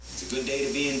Good day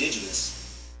to be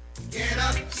indigenous. Get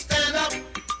up, stand up.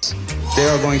 They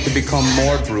are going to become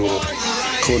more brutal.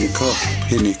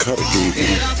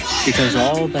 Because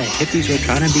all the hippies were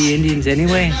trying to be Indians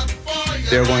anyway.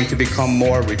 They're going to become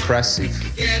more repressive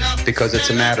because it's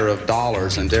a matter of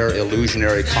dollars and their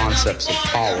illusionary concepts of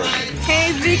power.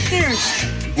 Hey, Victor.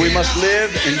 We must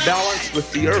live in balance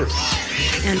with the earth.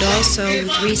 And also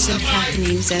with recent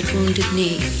happenings at Wounded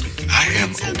Knee. I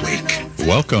am awake.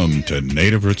 Welcome to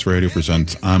Native Roots Radio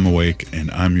presents I'm Awake,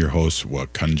 and I'm your host,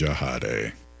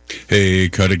 xhkezso. Hey,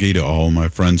 Cudahy to all my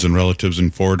friends and relatives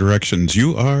in four directions.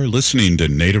 You are listening to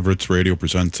Native Roots Radio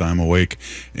presents I'm Awake,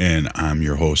 and I'm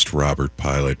your host, Robert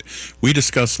Pilot. We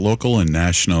discuss local and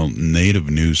national Native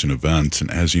news and events, and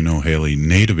as you know, Haley,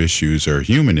 Native issues are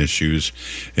human issues,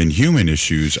 and human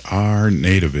issues are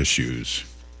Native issues.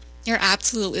 You're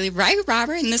absolutely right,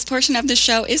 Robert, and this portion of the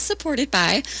show is supported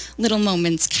by Little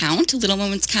Moments Count. Little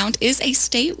Moments Count is a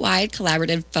statewide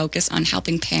collaborative focus on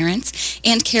helping parents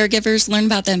and caregivers learn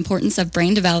about the importance of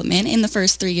brain development in the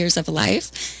first 3 years of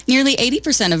life. Nearly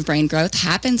 80% of brain growth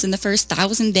happens in the first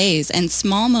 1,000 days, and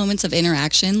small moments of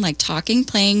interaction like talking,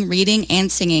 playing, reading,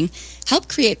 and singing help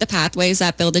create the pathways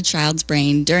that build a child's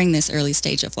brain during this early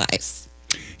stage of life.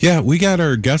 Yeah, we got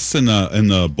our guests in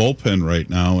the bullpen right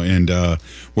now, and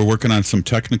we're working on some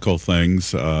technical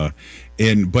things. But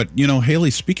you know, Haley,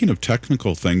 speaking of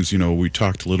technical things, you know, we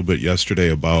talked a little bit yesterday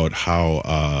about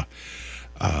how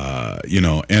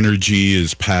energy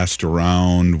is passed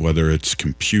around, whether it's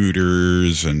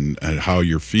computers and how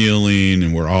you're feeling,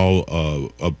 and we're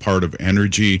all a part of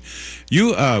energy.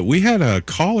 We had a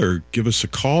caller give us a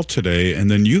call today, and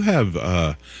then you have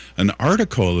an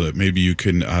article that maybe you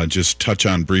can just touch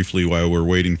on briefly while we're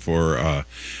waiting for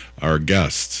our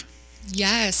guests.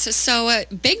 Yes. So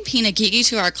big pinagigi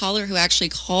to our caller who actually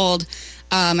called.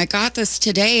 I got this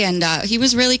today, and he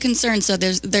was really concerned. So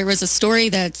there was a story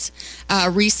that's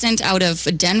recent out of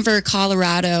Denver,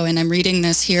 Colorado, and I'm reading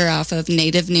this here off of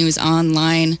Native News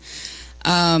Online.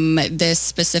 This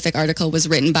specific article was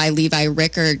written by Levi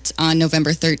Rickert on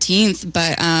November 13th,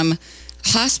 but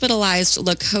hospitalized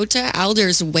Lakota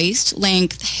elder's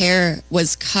waist-length hair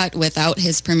was cut without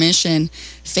his permission.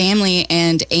 Family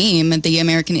and AIM, the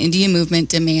American Indian Movement,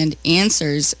 demand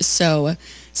answers. So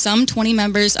some 20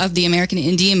 members of the American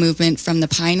Indian Movement from the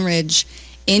Pine Ridge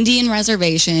Indian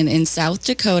Reservation in South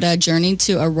Dakota journeyed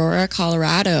to Aurora,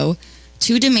 Colorado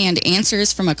to demand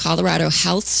answers from a Colorado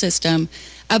health system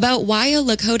about why a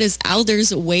Lakota's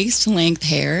elder's waist-length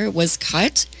hair was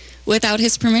cut without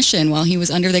his permission while he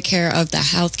was under the care of the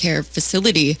healthcare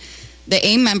facility. The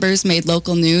AIM members made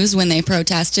local news when they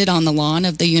protested on the lawn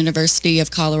of the University of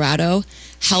Colorado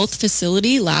health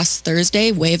facility last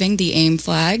Thursday, waving the AIM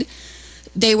flag.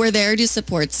 They were there to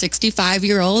support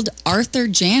 65-year-old Arthur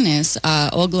Janis,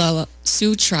 Owayawa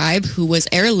Sioux tribe, who was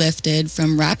airlifted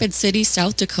from Rapid City,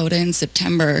 South Dakota in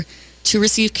September to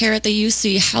receive care at the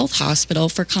UC Health Hospital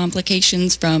for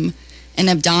complications from an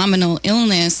abdominal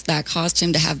illness that caused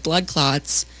him to have blood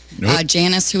clots. Nope.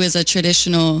 Janis, who is a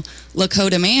traditional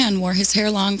Lakota man, wore his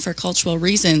hair long for cultural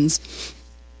reasons.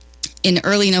 In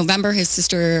early November, his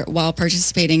sister, while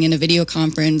participating in a video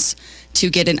conference to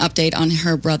get an update on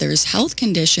her brother's health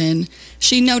condition,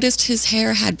 she noticed his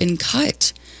hair had been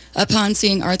cut. Upon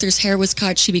seeing Arthur's hair was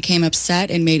cut, she became upset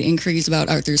and made inquiries about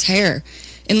Arthur's hair.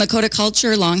 In Lakota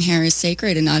culture, long hair is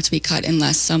sacred and not to be cut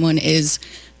unless someone is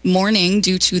mourning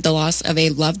due to the loss of a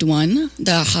loved one.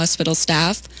 The hospital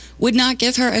staff would not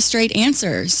give her a straight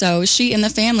answer, so she and the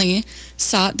family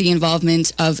sought the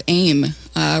involvement of AIM.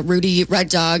 Rudy Red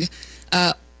Dog,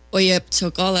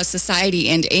 Oyapi Society,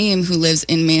 and AIM, who lives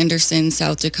in Manderson,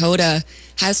 South Dakota,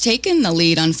 has taken the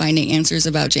lead on finding answers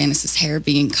about Janis's hair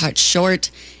being cut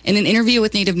short. In an interview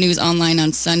with Native News Online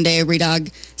on Sunday,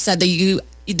 Redog said the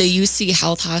UC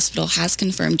Health Hospital has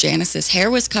confirmed Janis's hair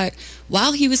was cut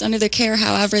while he was under the care.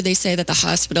 However, they say that the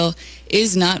hospital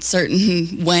is not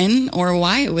certain when or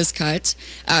why it was cut.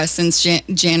 Since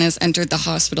Janis entered the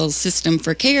hospital's system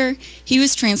for care, he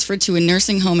was transferred to a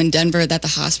nursing home in Denver that the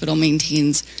hospital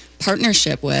maintains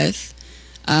partnership with.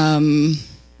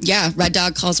 Red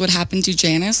Dog calls what happened to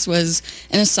Janis was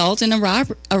an assault and a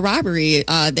robbery.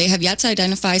 They have yet to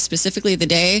identify specifically the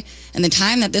day and the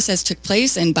time that this has took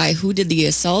place and by who did the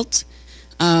assault.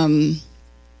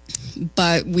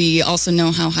 But we also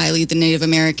know how highly the Native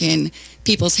American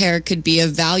people's hair could be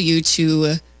of value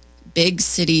to big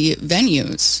city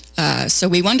venues. So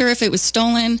we wonder if it was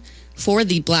stolen for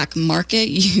the black market,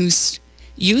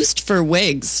 used for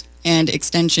wigs and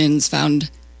extensions found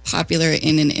popular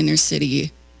in an inner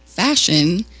city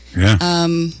fashion. Yeah.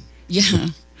 Yeah.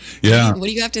 Yeah. What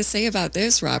do you have to say about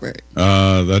this, Robert?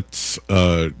 That's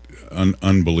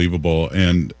unbelievable.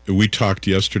 And we talked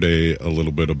yesterday a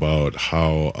little bit about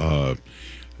how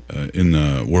in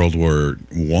the World War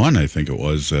One, I think it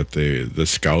was, that the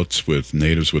scouts with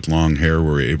natives with long hair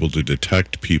were able to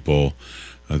detect people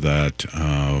that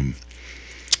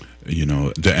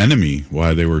the enemy,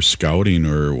 why they were scouting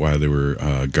or why they were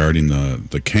guarding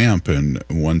the camp, and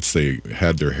once they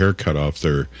had their hair cut off,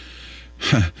 their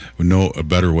a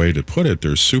better way to put it,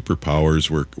 their superpowers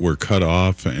were cut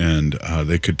off, and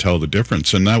they could tell the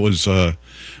difference, and that was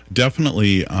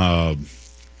definitely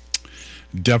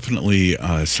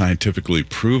scientifically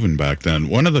proven back then.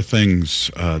 One of the things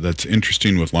that's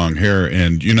interesting with long hair,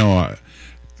 and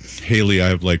Haley, I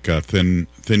have like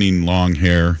thinning long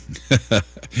hair.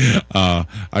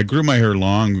 I grew my hair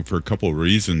long for a couple of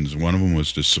reasons. One of them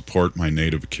was to support my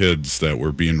native kids that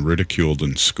were being ridiculed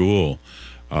in school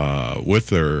with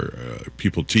their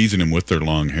people teasing them with their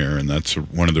long hair, and that's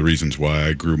one of the reasons why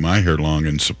I grew my hair long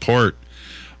in support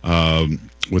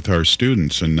with our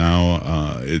students. And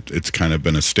now it's kind of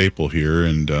been a staple here,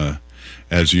 and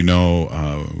as you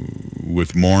know,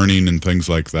 with mourning and things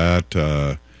like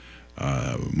that,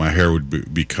 my hair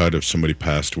would be cut if somebody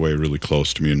passed away really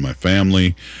close to me in my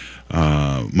family.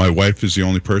 My wife is the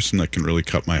only person that can really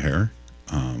cut my hair.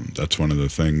 That's one of the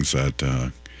things that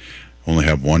I only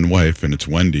have one wife, and it's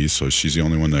Wendy, so she's the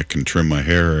only one that can trim my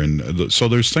hair. And so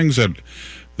there's things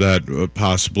that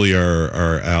possibly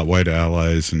our white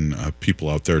allies and people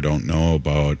out there don't know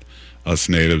about us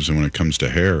natives, and when it comes to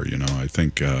hair, I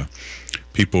think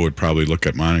people would probably look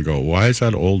at mine and go, why is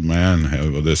that old man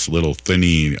have this little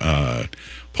thinny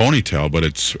ponytail? But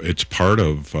it's part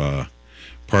of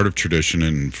tradition,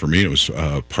 and for me it was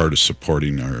part of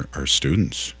supporting our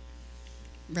students.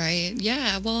 Right.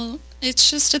 Yeah. Well, it's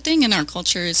just a thing in our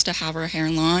culture is to have our hair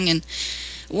long. And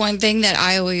one thing that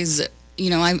I always,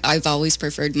 I've always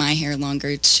preferred my hair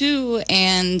longer too.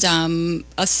 And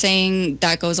a saying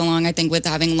that goes along, I think, with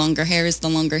having longer hair is the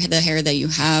longer the hair that you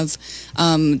have,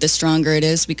 the stronger it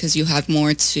is, because you have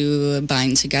more to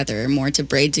bind together, more to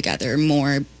braid together,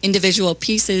 more individual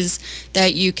pieces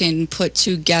that you can put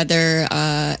together.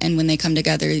 And when they come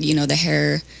together, the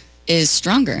hair is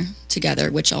stronger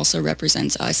together, which also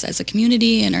represents us as a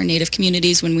community and our native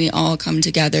communities. When we all come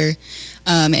together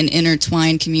and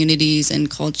intertwine communities and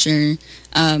culture,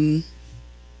 we're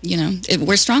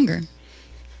stronger.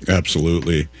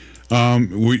 Absolutely.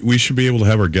 We should be able to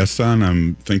have our guests on.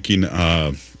 I'm thinking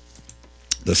the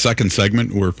second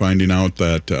segment, we're finding out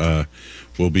that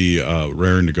we'll be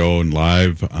raring to go and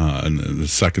live in the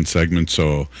second segment.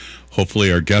 So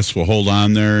hopefully our guests will hold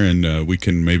on there, and we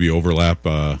can maybe overlap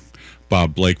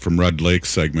Bob Blake from Red Lake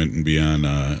segment and be on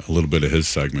a little bit of his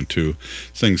segment too.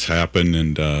 Things happen,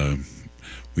 and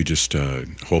we just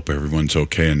hope everyone's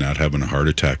okay and not having a heart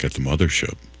attack at the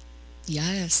mothership.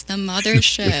 Yes, the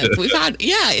mothership. We've had,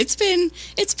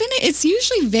 it's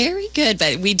usually very good,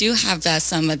 but we do have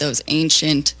some of those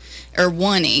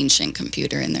one ancient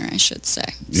computer in there, I should say.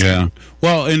 So. Yeah.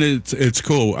 Well, and it's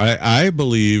cool. I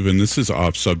believe, and this is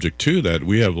off subject too, that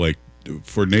we have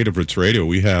for Native Roots Radio,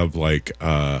 we have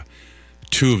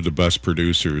two of the best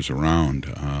producers around,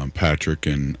 Patrick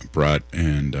and Brett,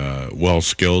 and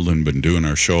well-skilled, and been doing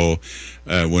our show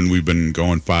when we've been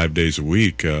going 5 days a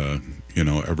week,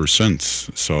 ever since.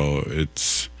 So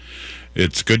it's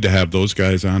good to have those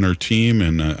guys on our team,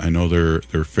 and I know they're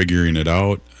figuring it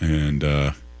out. And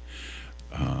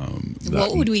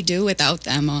what would we do without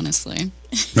them, honestly?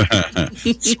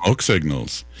 Smoke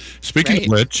signals. Speaking of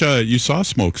which, you saw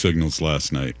Smoke Signals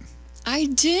last night. I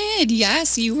did,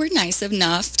 yes. You were nice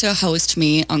enough to host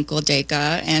me, Uncle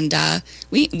Deka, and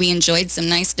we enjoyed some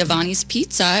nice Devani's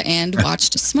pizza and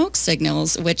watched Smoke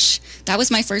Signals, which that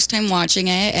was my first time watching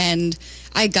it, and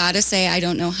I gotta say, I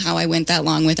don't know how I went that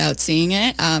long without seeing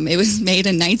it. It was made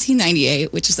in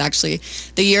 1998, which is actually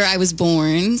the year I was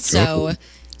born, so,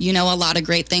 a lot of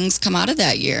great things come out of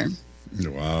that year.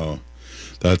 Wow.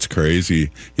 That's crazy.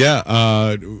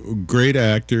 Yeah, great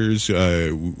actors.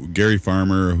 Gary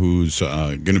Farmer, who's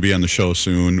going to be on the show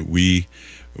soon. We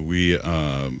really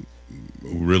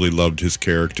loved his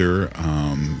character.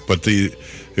 But it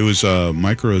was a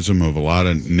microcosm of a lot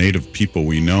of Native people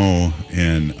we know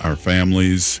and our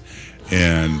families,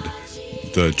 and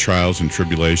the trials and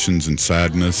tribulations and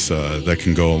sadness that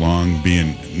can go along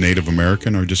being Native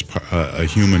American or just a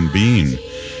human being.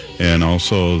 And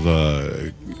also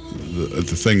the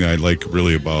thing I like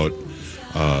really about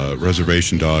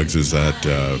Reservation Dogs is that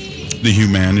the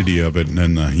humanity of it, and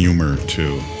then the humor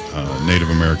too. Native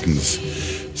Americans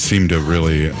seem to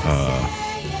really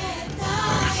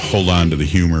hold on to the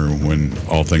humor when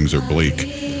all things are bleak.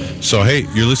 So, hey,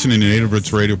 you're listening to Native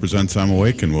Roots Radio Presents I'm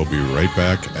Awake, and we'll be right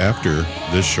back after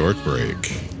this short break.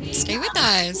 Stay with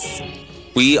us.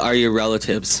 We are your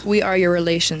relatives, We are your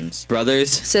relations, brothers,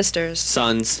 sisters,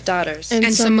 sons. daughters.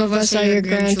 And some of us are your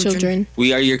grandchildren.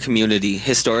 We are your community.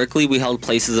 Historically, we held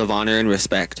places of honor and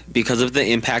respect. Because of the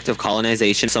impact of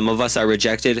colonization, some of us are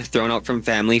rejected, thrown out from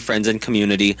family, friends, and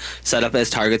community, set up as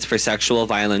targets for sexual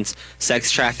violence,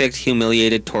 sex trafficked,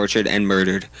 humiliated, tortured, and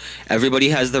murdered. Everybody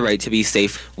has the right to be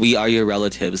safe. We are your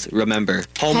relatives. Remember,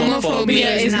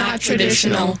 Homophobia is not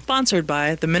traditional. Sponsored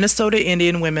by the Minnesota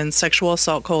Indian Women's Sexual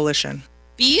Assault Coalition.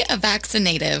 Be a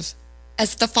vaccinative.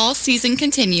 As the fall season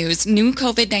continues, new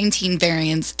COVID-19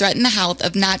 variants threaten the health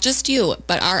of not just you,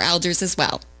 but our elders as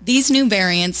well. These new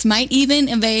variants might even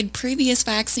evade previous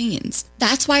vaccines.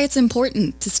 That's why it's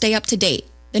important to stay up to date.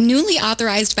 The newly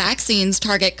authorized vaccines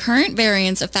target current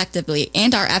variants effectively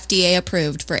and are FDA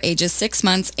approved for ages 6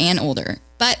 months and older.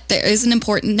 But there is an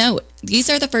important note. These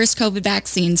are the first COVID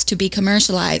vaccines to be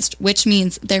commercialized, which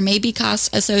means there may be costs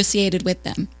associated with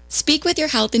them. Speak with your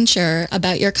health insurer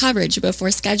about your coverage before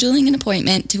scheduling an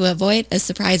appointment to avoid a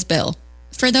surprise bill.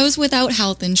 For those without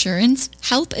health insurance,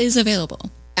 help is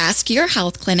available. Ask your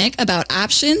health clinic about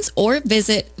options or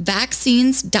visit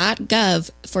vaccines.gov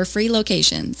for free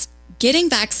locations. Getting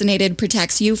vaccinated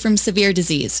protects you from severe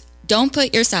disease. Don't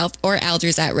put yourself or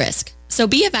elders at risk. So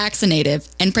be a vaccinative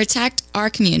and protect our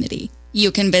community. You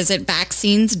can visit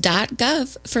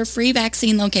vaccines.gov for free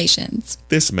vaccine locations.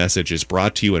 This message is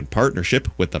brought to you in partnership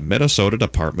with the Minnesota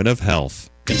Department of Health.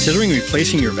 Considering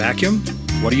replacing your vacuum?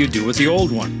 What do you do with the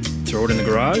old one? Throw it in the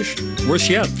garage? Worse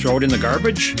yet, throw it in the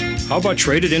garbage? How about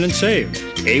trade it in and save?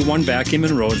 A1 Vacuum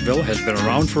in Roseville has been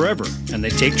around forever, and they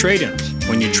take trade-ins.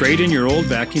 When you trade in your old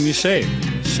vacuum, you save.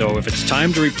 So if it's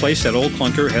time to replace that old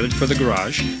clunker headed for the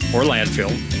garage or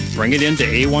landfill, bring it into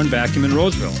A1 Vacuum in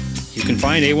Roseville. You can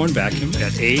find A1 Vacuum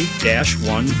at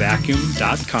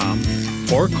a-1vacuum.com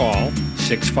or call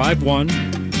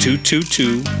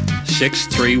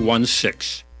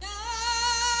 651-222-6316.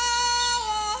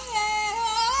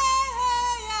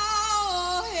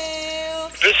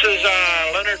 This is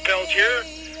Leonard Peltier.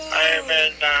 I am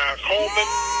in Coleman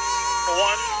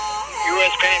 1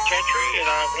 U.S. Penitentiary, and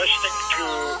I'm listening to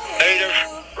Native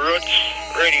Roots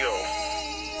Radio.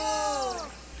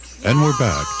 And we're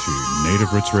back to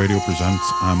Native Roots Radio Presents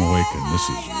I'm Awake, and this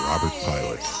is Robert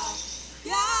Pilot.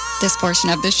 This portion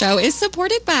of the show is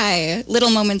supported by Little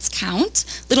Moments Count.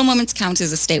 Little Moments Count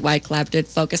is a statewide collaborative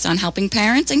focus on helping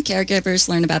parents and caregivers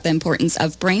learn about the importance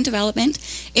of brain development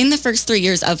in the first 3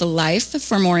 years of life.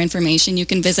 For more information, you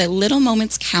can visit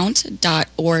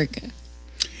littlemomentscount.org.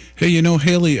 Hey, you know,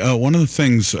 Haley, one of the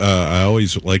things I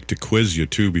always like to quiz you,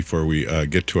 too, before we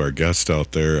get to our guest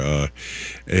out there.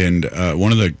 And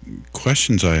one of the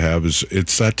questions I have is,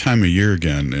 it's that time of year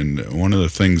again, and one of the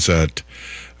things that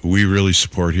we really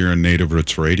support here on Native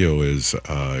Roots Radio is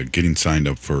getting signed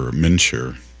up for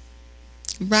MNsure.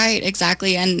 Right,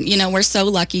 exactly. And, you know, we're so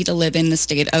lucky to live in the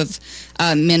state of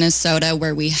Minnesota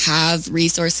where we have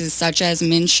resources such as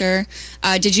MNsure.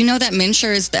 Did you know that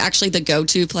MNsure is actually the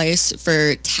go-to place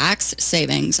for tax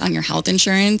savings on your health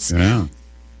insurance? Yeah.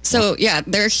 So, yeah,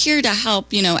 they're here to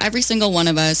help, you know, every single one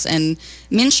of us. And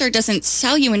MNsure doesn't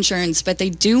sell you insurance, but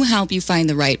they do help you find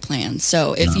the right plan.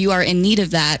 So if you are in need of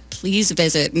that, please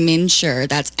visit MNsure.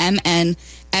 That's MNSURE.org.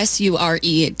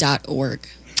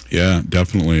 Yeah,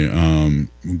 definitely.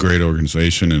 Great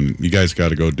organization, and you guys got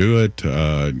to go do it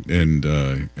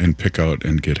and pick out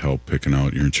and get help picking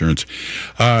out your insurance.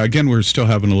 Again, we're still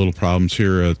having a little problems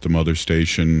here at the mother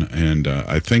station, and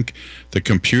I think the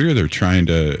computer they're trying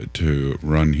to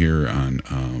run here on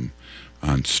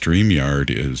StreamYard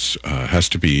has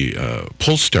to be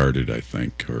pull started, I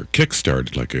think, or kick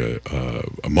started like a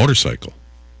motorcycle.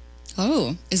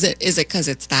 Oh, is it because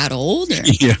it's that old? Or?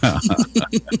 Yeah.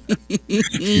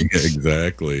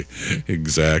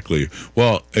 Exactly.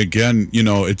 Well, again, you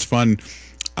know, it's fun.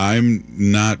 I'm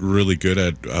not really good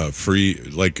at free,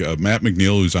 like Matt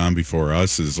McNeil, who's on before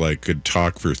us, is like could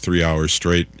talk for 3 hours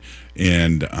straight,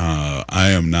 and I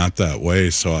am not that way,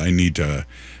 so I need to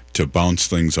bounce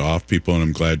things off people, and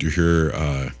I'm glad you're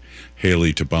here,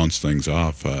 Haley, to bounce things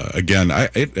off. Again,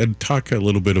 I'd talk a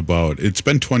little bit about, it's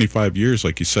been 25 years,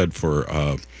 like you said, for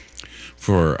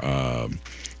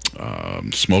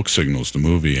Smoke Signals, the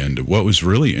movie, and what was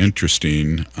really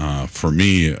interesting for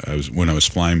me when I was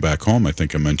flying back home, I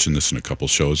think I mentioned this in a couple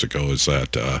shows ago, is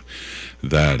that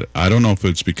I don't know if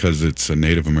it's because it's a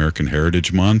Native American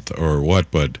Heritage Month or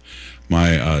what, but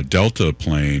my Delta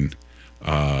plane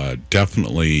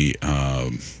definitely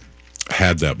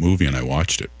had that movie, and I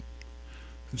watched it.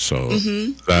 So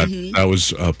that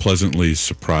was pleasantly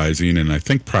surprising. And I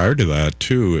think prior to that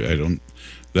too,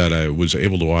 I was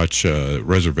able to watch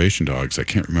Reservation Dogs. I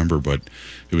can't remember, but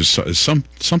it was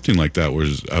something like that.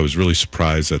 I was really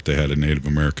surprised that they had a Native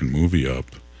American movie up.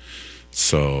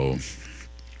 So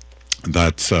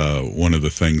that's one of the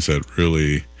things that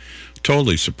really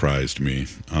totally surprised me.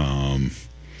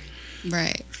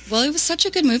 Right. Well, it was such a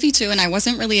good movie too, and I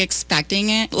wasn't really expecting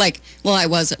it. I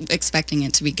was expecting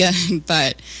it to be good,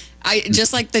 but I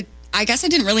guess I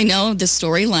didn't really know the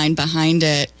storyline behind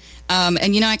it.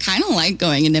 And I kind of like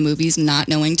going into movies not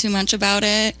knowing too much about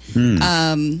it.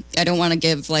 I don't want to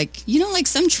give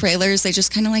some trailers, they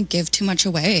just kind of give too much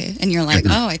away, and you're like,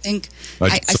 oh, I think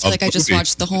I feel like I just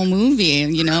watched the whole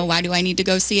movie. Why do I need to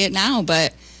go see it now?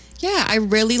 But yeah, I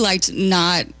really liked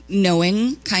not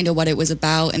knowing kind of what it was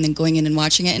about and then going in and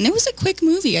watching it. And it was a quick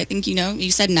movie. I think, you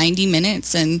said 90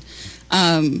 minutes. And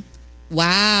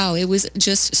wow, it was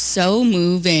just so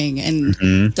moving.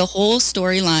 And the whole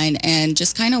storyline and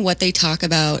just kind of what they talk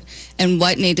about and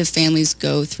what Native families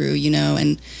go through,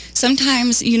 And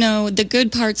sometimes, the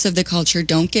good parts of the culture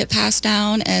don't get passed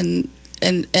down and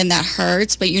that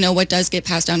hurts. But, what does get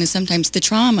passed down is sometimes the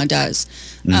trauma does.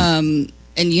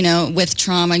 And, with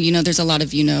trauma, there's a lot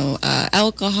of,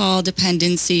 alcohol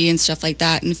dependency and stuff like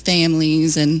that in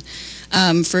families. And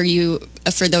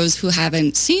for those who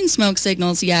haven't seen Smoke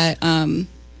Signals yet,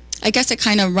 I guess it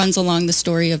kind of runs along the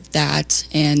story of that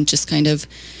and just kind of,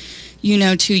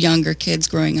 two younger kids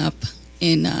growing up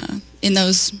in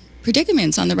those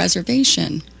predicaments on the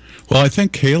reservation. Well, I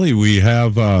think, Kaylee, we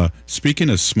have, speaking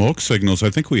of smoke signals, I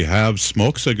think we have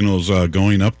smoke signals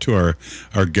going up to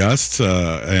our guests.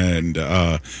 And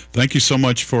thank you so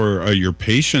much for your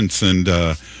patience. And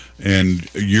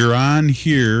you're on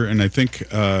here, and I think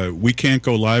we can't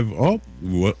go live. Oh,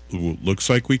 looks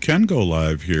like we can go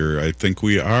live here. I think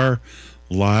we are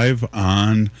live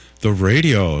on the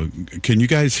radio. Can you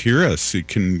guys hear us? You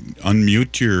can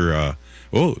unmute your...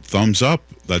 thumbs up.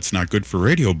 That's not good for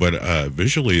radio, but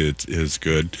visually it is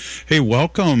good. Hey,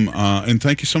 welcome, and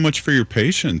thank you so much for your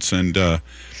patience. And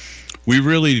we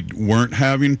really weren't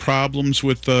having problems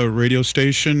with the radio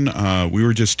station. We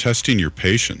were just testing your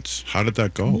patience. How did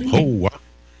that go? Oh, wow.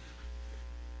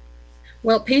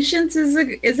 Well, patience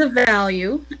is a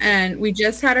value, and we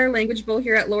just had our language bowl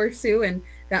here at Lower Sioux, and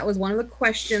that was one of the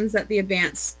questions that the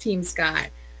advanced teams got.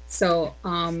 So,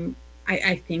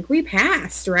 I think we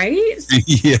passed, right?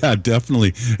 Yeah,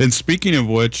 definitely. And speaking of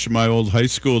which, my old high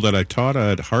school that I taught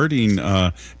at Harding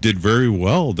did very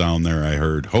well down there, I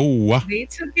heard. They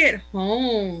took it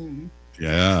home.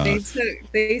 Yeah.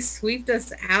 They sweeped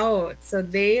us out. So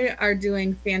they are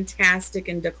doing fantastic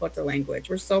in Dakota language.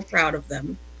 We're so proud of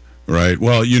them. Right.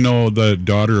 Well, the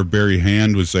daughter of Barry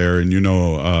Hand was there, and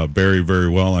Barry very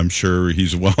well. I'm sure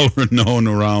he's well known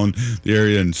around the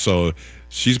area, and so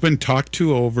she's been talked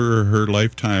to over her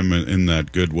lifetime in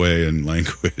that good way in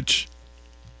language.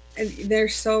 And they're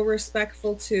so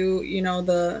respectful to,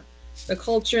 the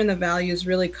culture and the values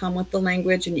really come with the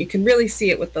language, and you can really see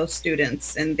it with those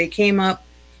students. And they came up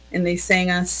and they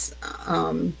sang us,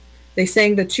 they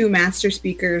sang the two master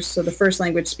speakers, so the first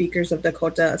language speakers of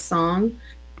Dakota, a song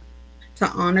to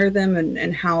honor them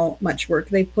and how much work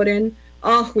they put in.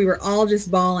 Oh, we were all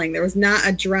just bawling. There was not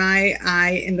a dry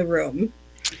eye in the room.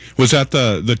 Was that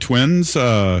the twins,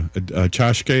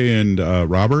 Chashke and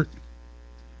Robert,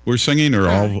 were singing, or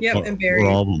all? Yep, and Barry. Or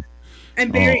all of them?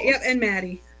 And Barry, yep, and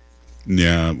Maddie.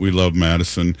 Yeah, we love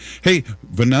Madison. Hey,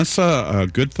 Vanessa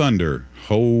Goodthunder.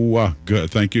 Good.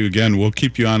 Thank you again. We'll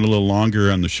keep you on a little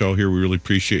longer on the show here. We really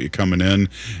appreciate you coming in.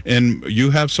 And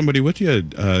you have somebody with you,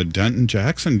 Denton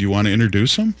Jackson. Do you want to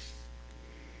introduce him?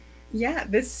 Yeah,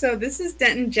 this is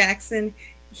Denton Jackson.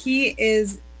 He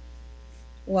is,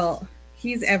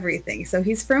 he's everything. So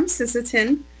he's from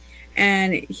Sisseton,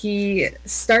 and he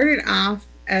started off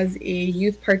as a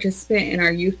youth participant in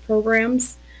our youth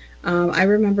programs. I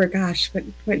remember,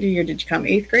 what year did you come?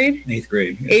 8th grade? 8th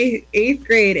grade. Yes. 8th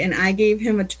grade, and I gave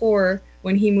him a tour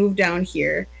when he moved down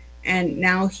here. And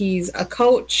now he's a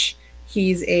coach.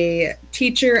 He's a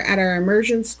teacher at our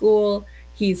immersion school.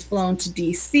 He's flown to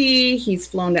D.C. He's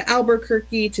flown to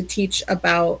Albuquerque to teach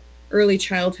about early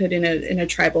childhood in a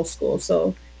tribal school.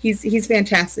 So he's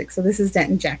fantastic. So this is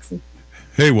Denton Jackson.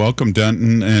 Hey, welcome,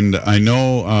 Denton. And I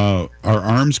know our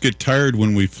arms get tired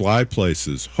when we fly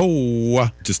places.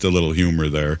 Just a little humor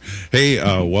there. Hey,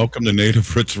 welcome to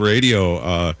Native Roots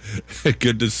Radio.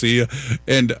 Good to see you.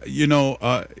 And,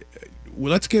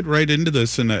 let's get right into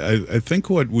this. And I think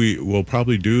what we will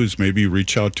probably do is maybe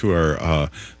reach out to our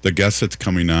the guests that's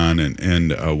coming on,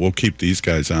 and we'll keep these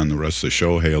guys on the rest of the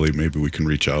show. Haley, maybe we can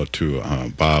reach out to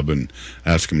Bob and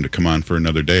ask him to come on for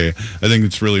another day. I think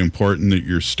it's really important that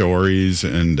your stories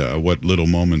and what little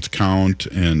moments count,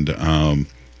 and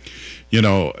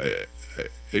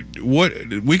what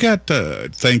we got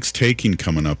Thanksgiving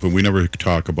coming up, and we never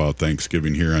talk about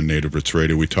Thanksgiving here on Native Roots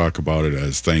Radio. We talk about it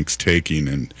as Thanksgiving,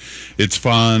 and it's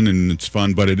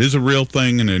fun, but it is a real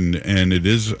thing, and it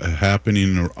is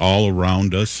happening all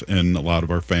around us, and a lot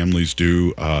of our families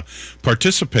do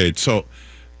participate. So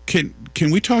can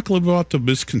we talk a little about the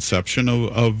misconception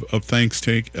of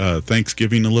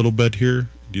Thanksgiving a little bit here?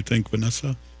 Do you think,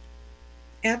 Vanessa?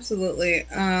 Absolutely.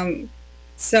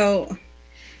 So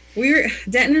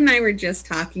Denton and I were just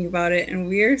talking about it, and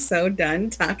we are so done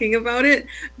talking about it,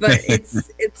 but it's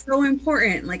so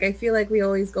important. Like, I feel like we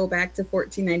always go back to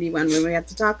 1491 when we have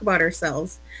to talk about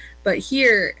ourselves, but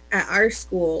here at our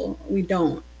school we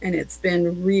don't, and it's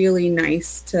been really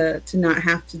nice to not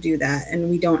have to do that, and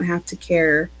we don't have to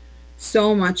care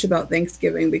so much about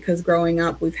Thanksgiving, because growing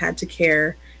up we've had to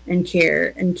care and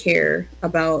care and care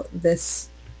about this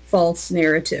false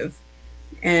narrative.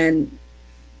 And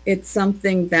it's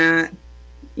something that,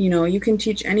 you can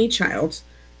teach any child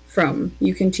from.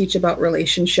 You can teach about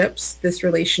relationships. This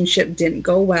relationship didn't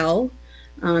go well.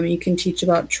 You can teach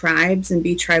about tribes and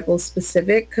be tribal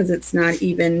specific, because it's not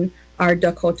even our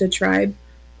Dakota tribe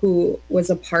who was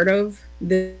a part of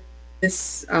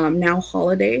this now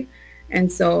holiday.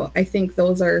 And so I think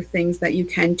those are things that you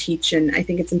can teach, and I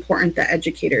think it's important that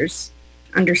educators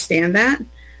understand that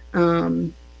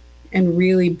and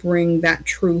really bring that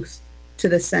truth to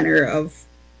the center of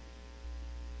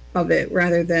it,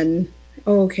 rather than,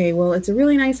 okay, well, it's a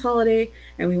really nice holiday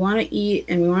and we want to eat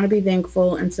and we want to be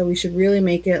thankful, and so we should really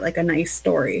make it like a nice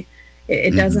story.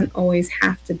 It doesn't always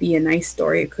have to be a nice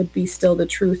story. It could be still the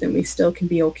truth, and we still can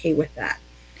be okay with that.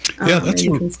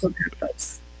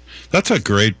 That's a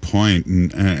great point.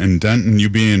 And Denton, you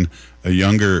being a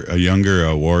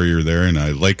younger warrior there, and I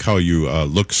like how you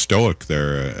look stoic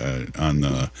there on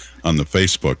the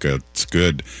Facebook. It's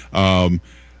good.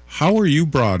 How were you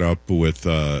brought up with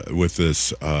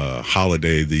this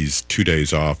holiday, these 2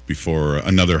 days off before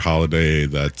another holiday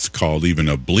that's called even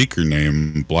a bleaker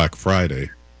name, Black Friday?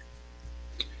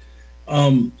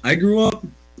 I grew up,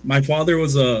 my father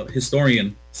was a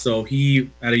historian, so he,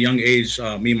 at a young age,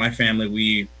 me and my family,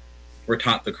 we were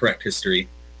taught the correct history.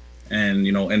 And,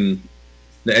 in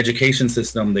the education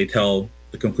system, they tell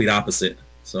the complete opposite.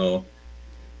 So,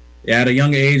 yeah, at a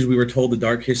young age, we were told the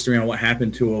dark history on what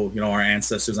happened to, our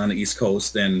ancestors on the East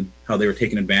Coast and how they were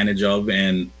taken advantage of.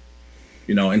 And,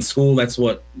 in school, that's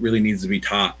what really needs to be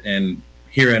taught. And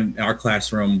here in our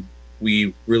classroom,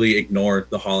 we really ignore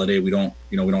the holiday. We don't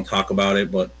talk about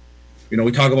it, but,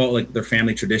 we talk about like their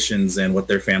family traditions and what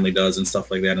their family does and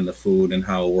stuff like that, and the food and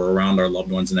how we're around our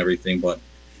loved ones and everything. But,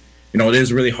 it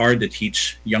is really hard to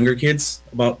teach younger kids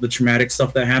about the traumatic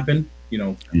stuff that happened.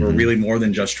 We're really more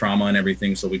than just trauma and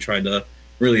everything, so we tried to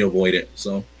really avoid it.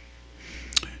 So,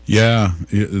 yeah,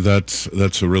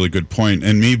 that's a really good point.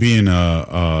 And me being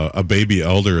a baby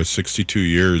elder at 62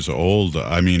 years old,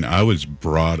 I mean, I was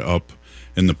brought up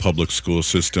in the public school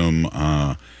system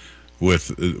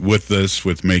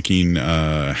with making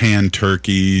hand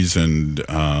turkeys and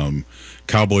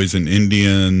cowboys and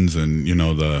Indians, and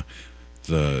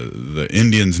the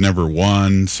Indians never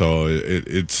won, so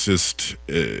it's just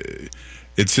an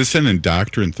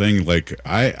indoctrined thing. Like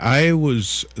I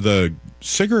was, the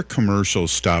cigarette commercial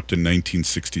stopped in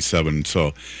 1967,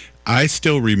 so I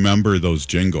still remember those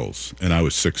jingles, and I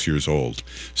was 6 years old.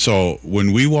 So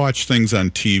when we watch things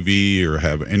on TV or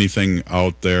have anything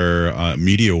out there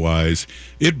media-wise,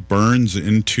 it burns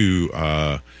into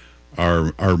our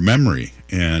memory.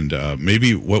 And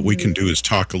maybe what we can do is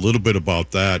talk a little bit about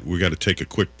that. We got to take a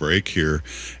quick break here,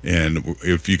 and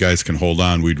if you guys can hold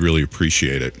on, we'd really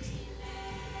appreciate it.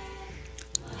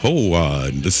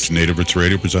 This is Native Roots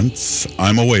Radio presents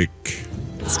I'm Awake.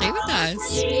 Stay with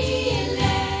us.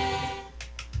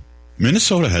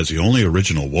 Minnesota has the only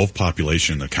original wolf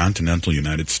population in the continental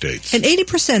United States. And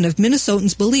 80% of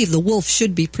Minnesotans believe the wolf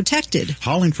should be protected.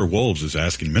 Howling for Wolves is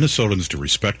asking Minnesotans to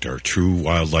respect our true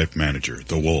wildlife manager,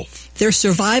 the wolf. Their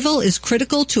survival is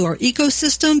critical to our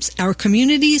ecosystems, our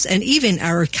communities, and even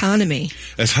our economy.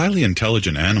 As highly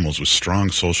intelligent animals with strong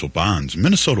social bonds,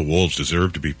 Minnesota wolves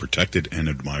deserve to be protected and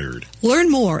admired. Learn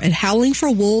more at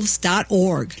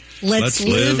howlingforwolves.org. Let's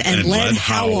live and let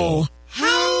howl.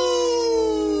 Howl!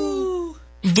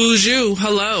 Bonjour,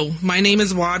 hello. My name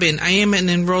is Wabin. I am an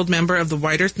enrolled member of the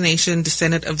White Earth Nation,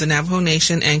 descendant of the Navajo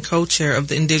Nation, and co-chair of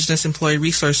the Indigenous Employee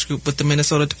Resource Group with the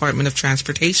Minnesota Department of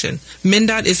Transportation.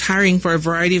 MnDOT is hiring for a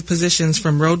variety of positions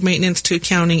from road maintenance to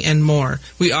accounting and more.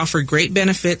 We offer great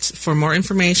benefits. For more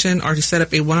information or to set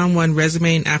up a one-on-one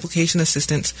resume and application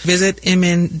assistance, visit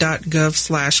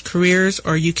mn.gov/careers,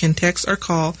 or you can text or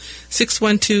call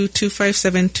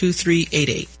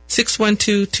 612-257-2388.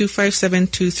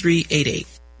 612-257-2388.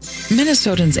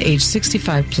 Minnesotans age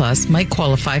 65 plus might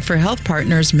qualify for Health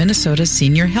Partners Minnesota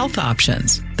Senior Health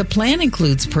Options. The plan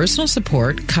includes personal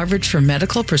support, coverage for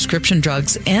medical, prescription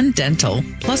drugs, and dental,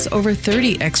 plus over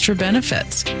 30 extra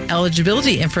benefits.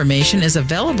 Eligibility information is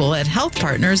available at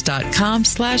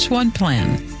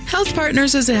healthpartners.com/oneplan. Health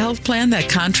Partners is a health plan that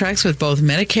contracts with both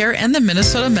Medicare and the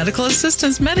Minnesota Medical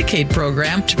Assistance Medicaid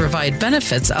program to provide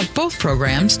benefits of both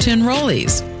programs to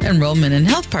enrollees. Enrollment in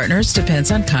Health Partners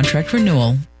depends on contract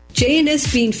renewal.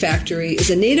 J&S Bean Factory is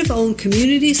a native-owned,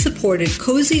 community-supported,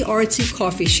 cozy, artsy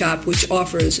coffee shop which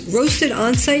offers roasted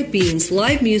on-site beans,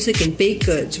 live music, and baked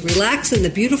goods. Relax in the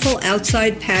beautiful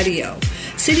outside patio.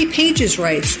 City Pages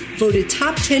writes, voted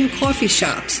top 10 coffee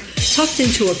shops. Tucked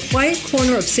into a quiet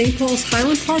corner of St. Paul's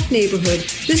Highland Park neighborhood,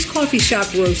 this coffee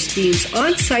shop roasts beans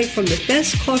on-site from the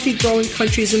best coffee-growing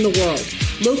countries in the world.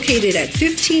 Located at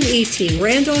 1518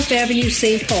 Randolph Avenue,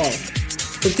 St. Paul.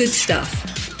 The good stuff.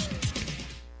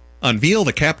 Unveil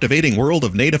the captivating world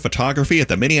of native photography at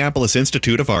the Minneapolis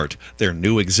Institute of Art. Their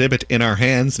new exhibit, In Our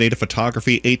Hands, Native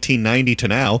Photography 1890 to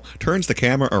Now, turns the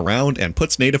camera around and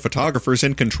puts native photographers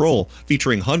in control,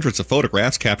 featuring hundreds of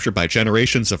photographs captured by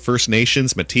generations of First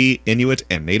Nations, Métis, Inuit,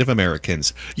 and Native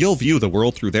Americans. You'll view the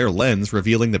world through their lens,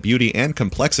 revealing the beauty and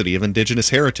complexity of Indigenous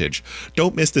heritage.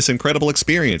 Don't miss this incredible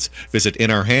experience. Visit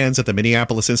In Our Hands at the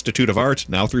Minneapolis Institute of Art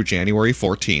now through January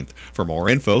 14th. For more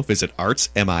info, visit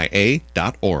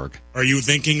artsmia.org. Are you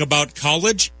thinking about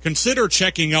college? Consider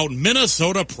checking out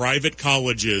Minnesota Private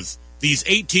Colleges. These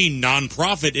 18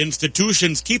 nonprofit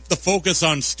institutions keep the focus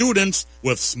on students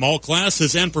with small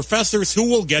classes and professors who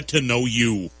will get to know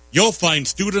you. You'll find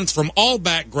students from all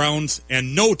backgrounds,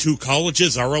 and no two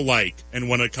colleges are alike. And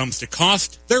when it comes to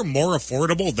cost, they're more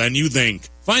affordable than you think.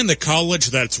 Find the college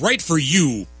that's right for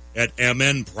you at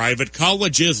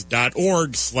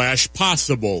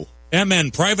mnprivatecolleges.org/possible.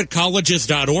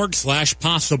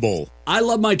 mnprivatecolleges.org/possible. I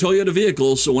love my Toyota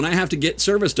vehicles, so when I have to get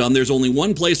service done, there's only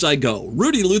one place I go,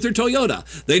 Rudy Luther Toyota.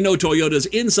 They know Toyotas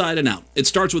inside and out. It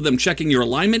starts with them checking your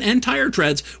alignment and tire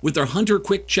treads with their Hunter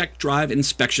Quick Check Drive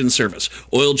inspection service.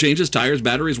 Oil changes, tires,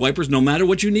 batteries, wipers, no matter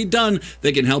what you need done,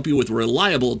 they can help you with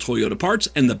reliable Toyota parts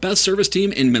and the best service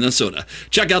team in Minnesota.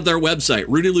 Check out their website,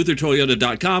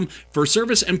 rudyluthertoyota.com, for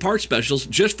service and parts specials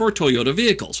just for Toyota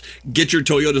vehicles. Get your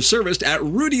Toyota serviced at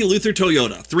Rudy Luther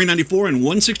Toyota, 394 and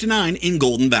 169 in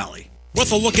Golden Valley.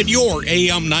 With a look at your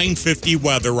AM 950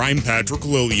 weather, I'm Patrick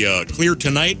Lilia. Clear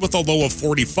tonight with a low of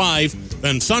 45,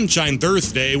 then sunshine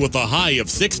Thursday with a high of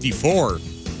 64.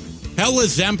 Hell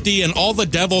is Empty and All the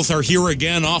Devils Are Here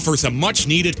Again offers a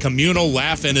much-needed communal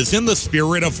laugh and is in the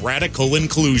spirit of radical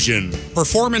inclusion.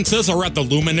 Performances are at the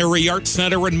Luminary Arts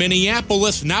Center in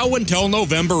Minneapolis now until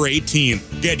November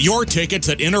 18th. Get your tickets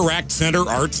at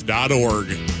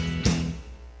interactcenterarts.org.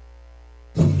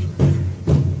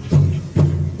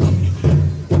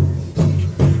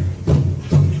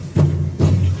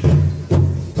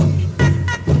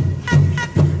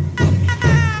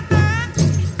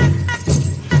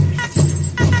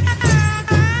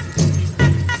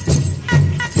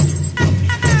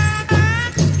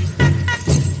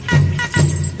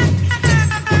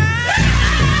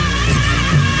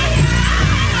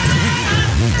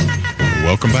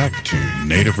 Welcome back to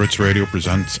Native Roots Radio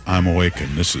presents I'm Awake,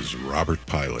 and this is Robert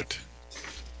Pilot.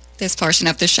 This portion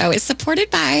of the show is supported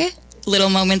by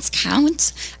Little Moments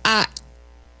Count.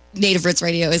 Native Roots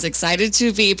Radio is excited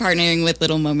to be partnering with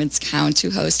Little Moments Count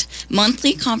to host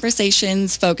monthly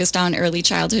conversations focused on early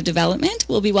childhood development.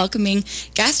 We'll be welcoming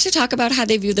guests to talk about how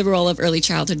they view the role of early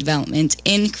childhood development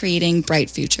in creating bright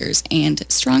futures and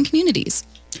strong communities.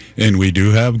 And we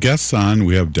do have guests on.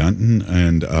 We have Denton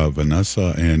and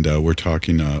Vanessa, and we're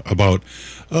talking about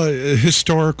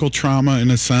historical trauma in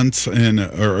a sense,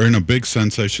 or in a big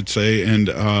sense, I should say,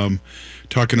 and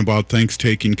talking about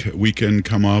Thanksgiving weekend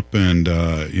come up, and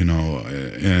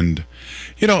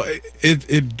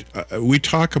we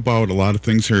talk about a lot of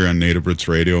things here on Native Roots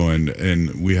Radio,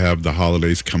 and we have the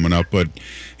holidays coming up, but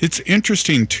it's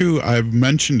interesting too. I've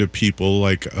mentioned to people,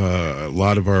 like a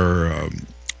lot of our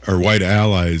white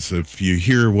allies, if you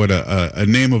hear what a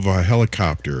name of a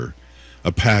helicopter,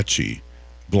 Apache,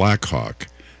 Black Hawk,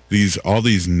 all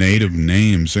these native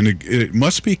names, and it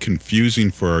must be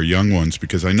confusing for our young ones,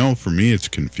 because I know for me it's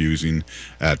confusing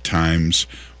at times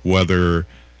whether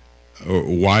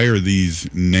why are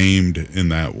these named in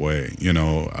that way.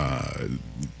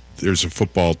 There's a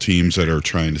football teams that are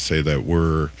trying to say that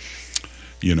we're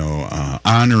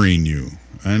honoring you,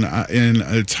 and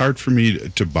it's hard for me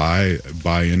to buy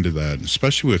into that,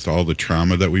 especially with all the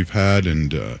trauma that we've had.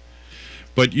 And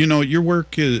but your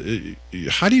work is,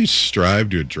 how do you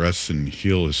strive to address and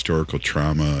heal historical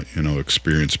trauma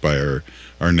experienced by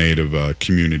our native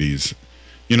communities,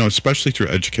 especially through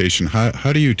education?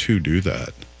 How do you two do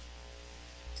that?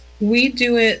 We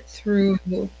do it through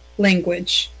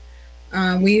language.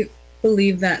 We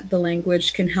believe that the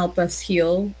language can help us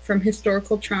heal from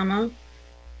historical trauma,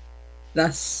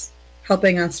 thus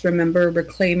helping us remember,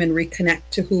 reclaim, and reconnect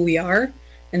to who we are,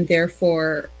 and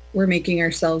therefore we're making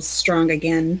ourselves strong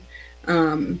again,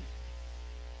 to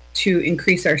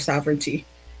increase our sovereignty,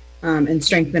 and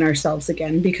strengthen ourselves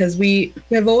again, because we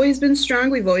have always been strong.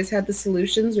 We've always had the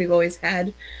solutions. We've always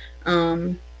had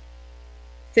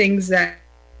things that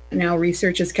now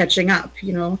research is catching up.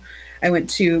 I went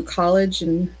to college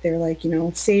and they're like,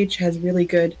 sage has really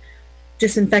good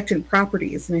disinfectant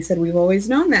properties. And I said, we've always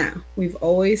known that. We've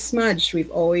always smudged.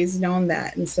 We've always known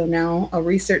that. And so now a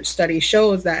research study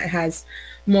shows that it has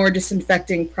more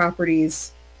disinfecting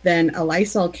properties than a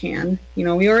Lysol can.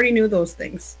 We already knew those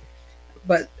things,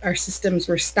 but our systems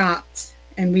were stopped.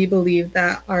 And we believe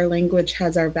that our language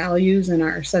has our values and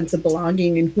our sense of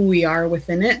belonging and who we are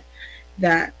within it,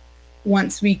 that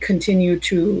once we continue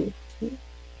to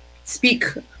speak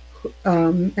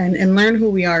and learn who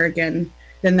we are again,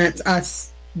 then that's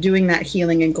us doing that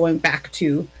healing and going back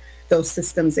to those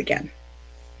systems again.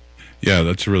 Yeah,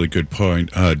 that's a really good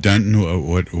point. Denton,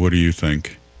 what do you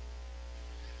think?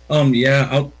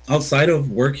 Outside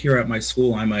of work here at my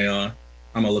school, I'm a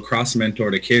lacrosse mentor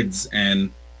to kids,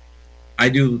 and I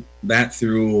do that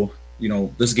through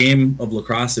this game of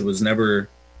lacrosse. It was never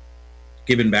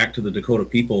given back to the Dakota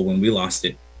people when we lost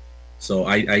it. So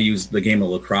I use the game of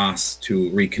lacrosse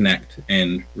to reconnect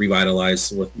and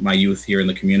revitalize with my youth here in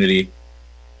the community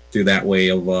through that way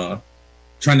of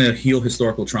trying to heal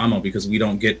historical trauma, because we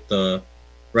don't get the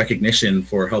recognition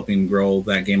for helping grow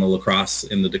that game of lacrosse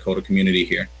in the Dakota community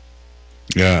here.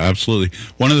 Yeah, absolutely.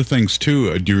 One of the things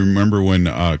too, do you remember when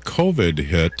COVID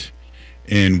hit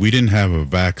and we didn't have a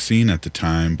vaccine at the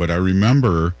time, but I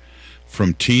remember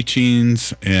from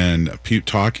teachings and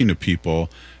talking to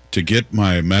people to get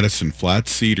my medicine flat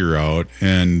cedar out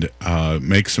and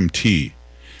make some tea,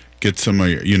 get some,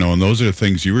 and those are the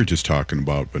things you were just talking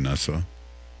about, Vanessa.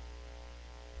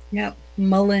 Yep.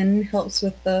 Mullein helps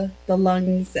with the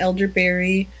lungs,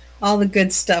 elderberry, all the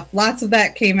good stuff. Lots of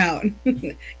that came out,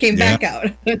 back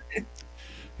out.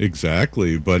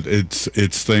 Exactly. But it's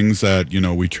things that,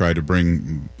 we try to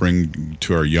bring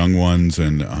to our young ones,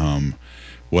 and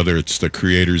whether it's the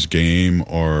creator's game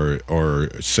or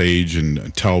sage,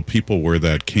 and tell people where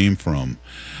that came from.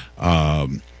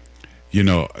 And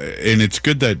it's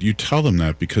good that you tell them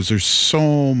that, because there's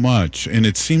so much, and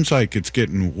it seems like it's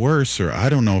getting worse, or I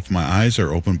don't know if my eyes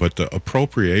are open, but the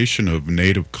appropriation of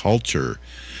native culture.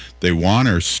 They want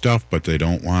our stuff, but they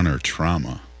don't want our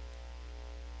trauma.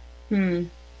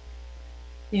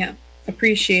 Yeah.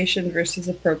 Appreciation versus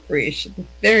appropriation.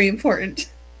 Very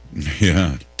important.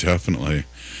 Yeah, definitely.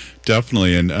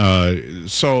 And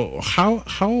so how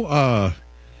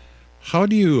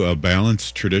do you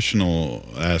balance traditional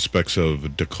aspects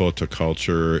of Dakota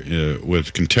culture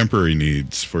with contemporary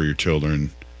needs for your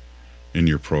children in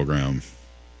your program?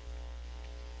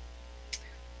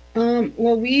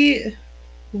 Well,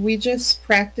 we just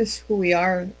practice who we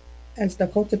are as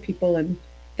Dakota people, and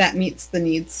that meets the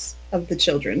needs of the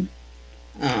children.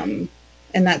 And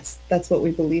that's what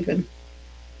we believe in.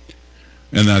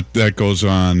 And that goes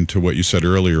on to what you said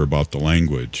earlier about the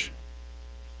language.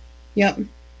 Yep.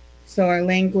 So our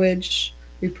language,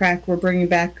 we're bringing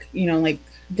back, like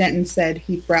Denton said,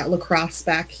 he brought lacrosse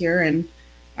back here, and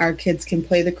our kids can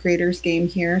play the creator's game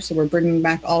here. So we're bringing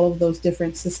back all of those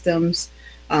different systems.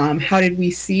 How did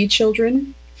we see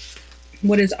children?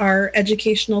 What is our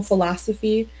educational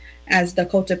philosophy as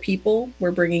Dakota people?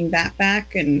 We're bringing that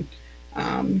back, and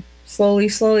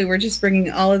slowly, we're just bringing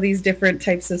all of these different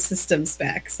types of systems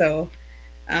back. So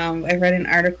I read an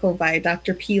article by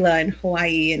Dr. Pila in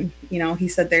Hawaii, and, he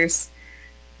said there's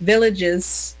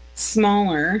villages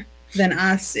smaller than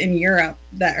us in Europe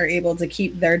that are able to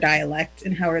keep their dialect.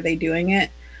 And how are they doing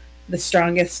it? The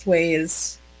strongest way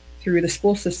is through the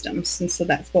school systems. And so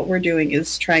that's what we're doing,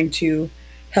 is trying to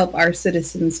help our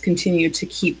citizens continue to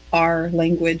keep our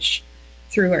language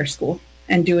through our school,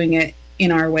 and doing it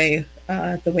in our way,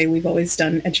 the way we've always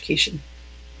done education.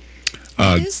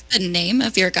 What is the name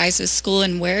of your guys' school,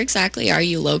 and where exactly are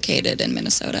you located in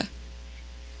Minnesota?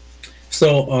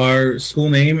 So our school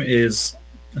name is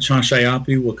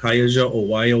ayapi xhkezso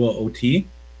Owayawa Ot,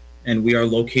 and we are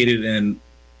located in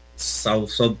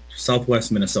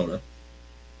southwest Minnesota.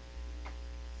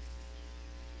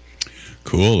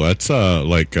 Cool. That's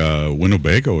like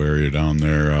Winnebago area down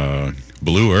there,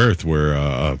 Blue Earth,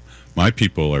 where my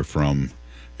people are from,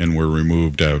 and were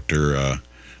removed after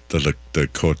the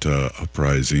Dakota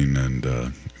uprising,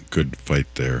 and good fight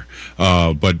there.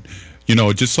 But you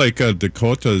know, just like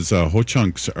Dakota's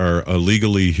ho-chunks are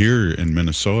illegally here in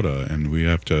Minnesota, and we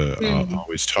have to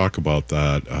always talk about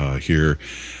that here.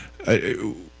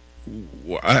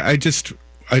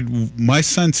 My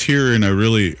sense here, and I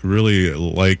really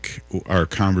like our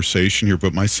conversation here,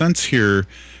 but my sense here,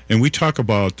 and we talk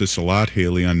about this a lot,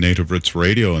 Haley, on Native Roots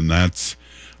Radio, and that's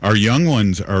our young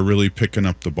ones are really picking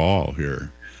up the ball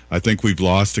here. I think we've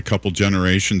lost a couple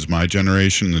generations, my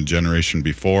generation, the generation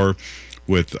before,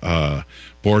 with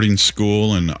boarding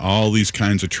school and all these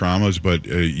kinds of traumas, but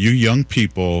you young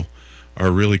people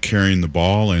are really carrying the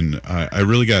ball, and I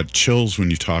really got chills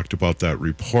when you talked about that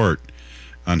report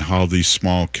on how these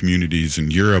small communities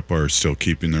in Europe are still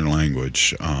keeping their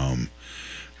language.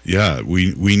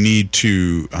 We need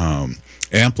to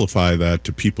amplify that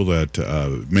to people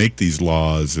that make these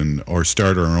laws or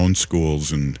start our own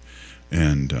schools and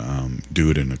do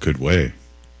it in a good way.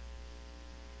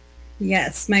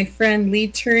 Yes, my friend Lee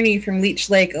Turney from Leech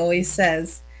Lake always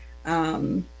says,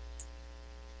 you're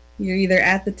either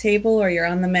at the table or you're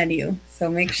on the menu. So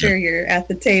make sure you're at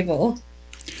the table.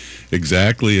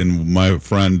 Exactly. And my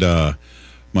friend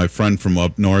from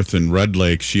up north in Red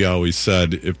Lake, she always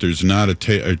said, if there's not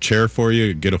a chair for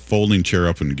you, get a folding chair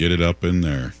up and get it up in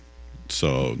there.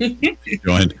 So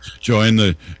join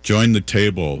the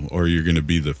table, or you're going to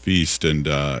be the feast. And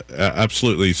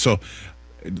absolutely. So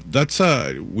that's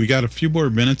we got a few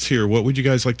more minutes here. What would you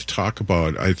guys like to talk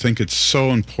about? I think it's so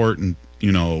important,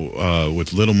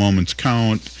 with Little Moments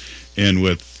Count, and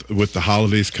with the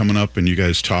holidays coming up, and you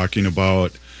guys talking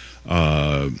about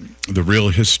the real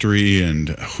history and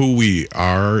who we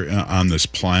are on this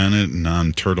planet and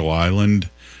on Turtle Island.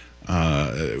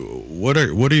 What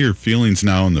are your feelings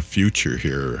now in the future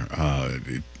here?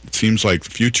 It seems like the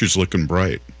future's looking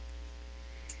bright.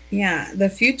 Yeah, the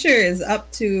future is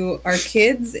up to our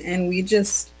kids, and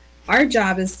our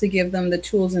job is to give them the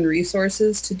tools and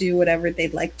resources to do whatever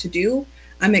they'd like to do.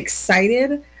 I'm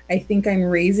excited. I think I'm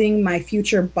raising my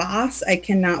future boss. I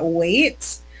cannot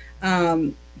wait.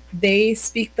 They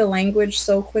speak the language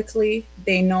so quickly.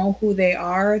 They know who they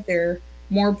are. They're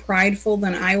more prideful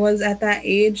than I was at that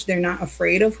age. They're not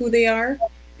afraid of who they are.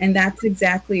 And that's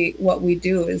exactly what we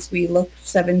do, is we look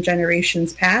 7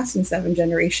 generations past and 7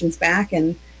 generations back,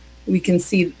 and we can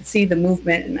see the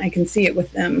movement, and I can see it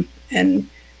with them. And,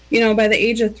 by the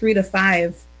age of 3 to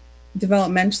 5,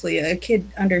 developmentally, a kid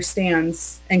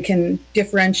understands and can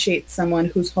differentiate someone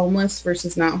who's homeless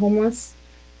versus not homeless.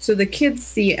 So the kids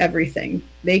see everything.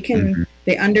 They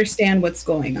understand what's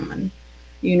going on,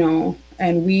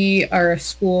 and we are a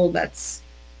school that's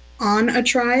on a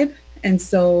tribe. And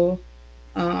so,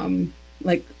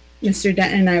 like Mr.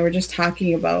 Denton and I were just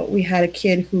talking about, we had a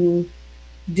kid who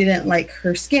didn't like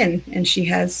her skin, and she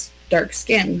has dark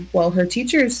skin. Well, her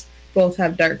teachers both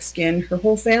have dark skin. Her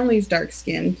whole family's dark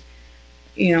skinned.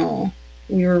 We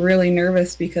were really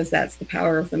nervous because that's the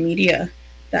power of the media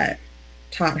that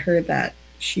taught her that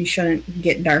she shouldn't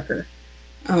get darker.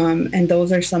 And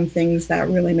those are some things that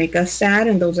really make us sad,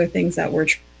 and those are things that we're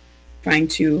trying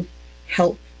to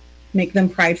help make them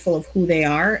prideful of who they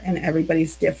are, and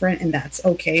everybody's different, and that's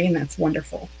okay, and that's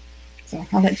wonderful. So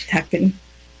I'll let you tap in.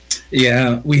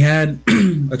 Yeah, we had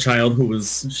a child who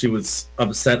was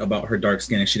upset about her dark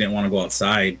skin, and she didn't want to go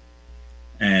outside.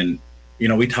 And,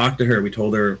 we talked to her, we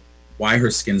told her why her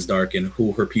skin's dark and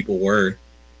who her people were.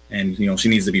 And, she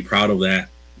needs to be proud of that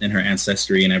and her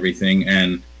ancestry and everything.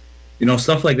 And,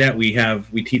 stuff like that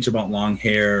we teach about long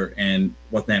hair and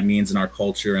what that means in our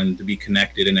culture, and to be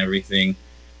connected and everything.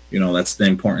 That's the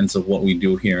importance of what we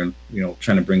do here, and,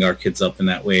 trying to bring our kids up in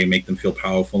that way, make them feel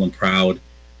powerful and proud,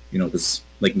 because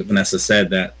like Vanessa said,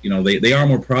 that, they are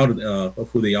more proud of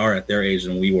who they are at their age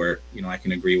than we were. I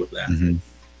can agree with that. Mm-hmm.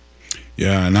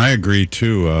 Yeah, and I agree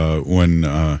too. When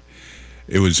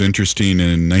it was interesting,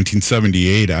 in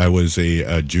 1978, I was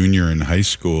a junior in high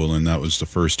school, and that was the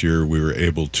first year we were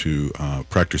able to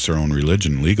practice our own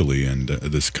religion legally in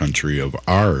this country of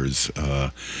ours.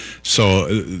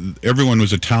 So everyone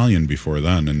was Italian before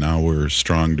then, and now we're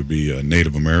strong to be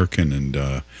Native American,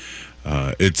 and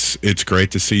It's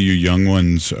great to see you young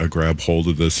ones grab hold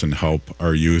of this and help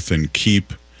our youth and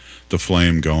keep the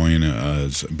flame going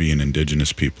as being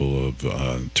Indigenous people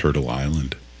of Turtle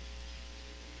Island.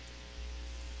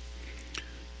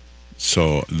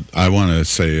 So I want to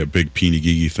say a big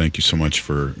Pinigigi thank you so much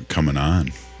for coming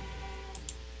on.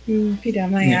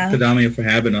 Pidamaya for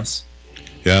having us.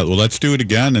 Yeah, well, let's do it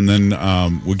again, and then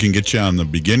we can get you on the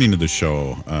beginning of the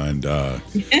show and rock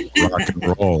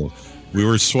and roll. We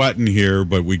were sweating here,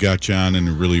 but we got you on, and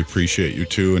we really appreciate you,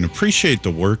 too, and appreciate the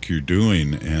work you're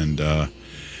doing. And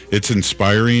it's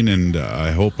inspiring, and I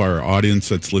hope our audience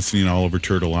that's listening all over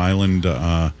Turtle Island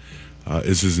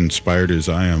is as inspired as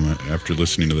I am after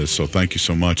listening to this. So thank you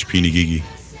so much, Pinigigi.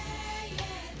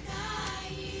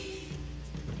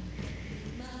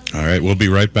 All right, we'll be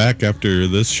right back after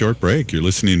this short break. You're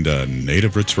listening to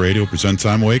Native Roots Radio presents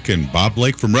I'm Awake and Bob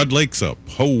Blake from Red Lakes up.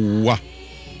 Hoa!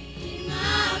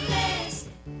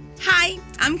 Hi,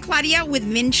 I'm Claudia with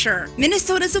MNsure,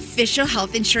 Minnesota's official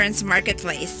health insurance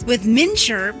marketplace. With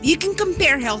MNsure, you can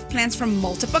compare health plans from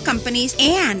multiple companies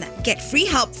and get free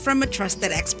help from a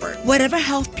trusted expert. Whatever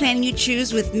health plan you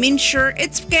choose with MNsure,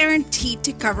 it's guaranteed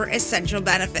to cover essential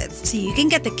benefits, so you can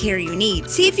get the care you need.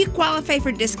 See if you qualify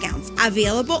for discounts,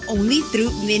 available only through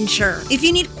MNsure. If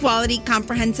you need quality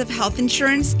comprehensive health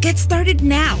insurance, get started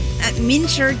now at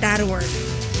MNsure.org.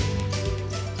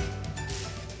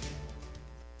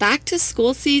 Back to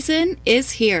school season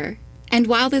is here. And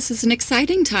while this is an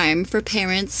exciting time for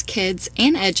parents, kids,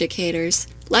 and educators,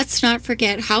 let's not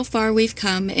forget how far we've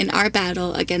come in our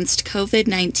battle against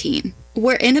COVID-19.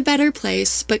 We're in a better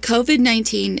place, but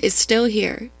COVID-19 is still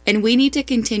here, and we need to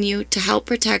continue to help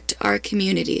protect our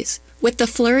communities. With the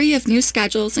flurry of new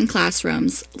schedules and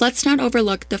classrooms, let's not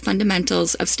overlook the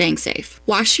fundamentals of staying safe.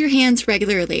 Wash your hands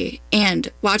regularly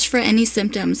and watch for any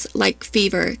symptoms like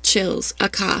fever, chills, a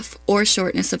cough, or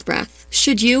shortness of breath.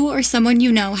 Should you or someone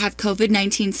you know have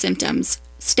COVID-19 symptoms,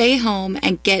 stay home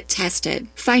and get tested.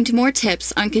 Find more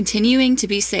tips on continuing to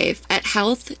be safe at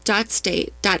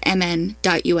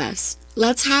health.state.mn.us.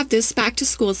 Let's have this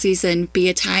back-to-school season be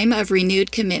a time of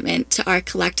renewed commitment to our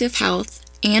collective health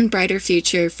and brighter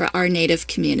future for our Native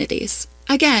communities.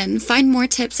 Again, find more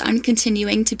tips on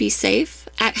continuing to be safe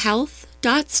at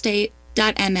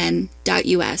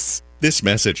health.state.mn.us. This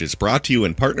message is brought to you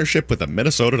in partnership with the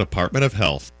Minnesota Department of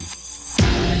Health.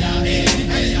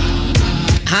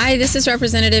 Hi, this is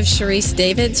Representative Sharice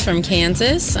Davids from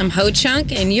Kansas. I'm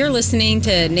Ho-Chunk, and you're listening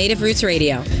to Native Roots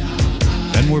Radio.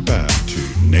 And we're back to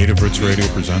Native Roots Radio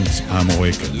presents I'm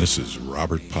Awake, and this is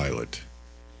Robert Pilot.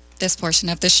 This portion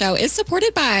of the show is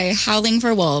supported by Howling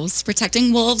for Wolves,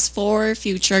 protecting wolves for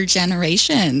future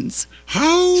generations.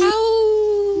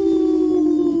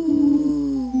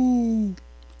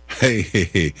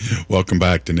 Hey, welcome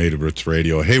back to Native Roots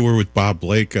Radio. Hey, we're with Bob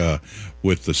Blake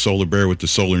with the Solar Bear with the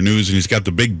Solar News, and he's got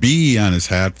the big B on his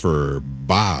hat for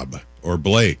Bob or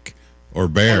Blake or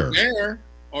Bear. Or Bear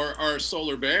or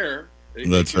Solar Bear.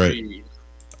 That's right.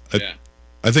 Yeah.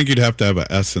 I think you'd have to have an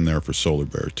S in there for Solar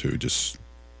Bear, too, just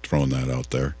throwing that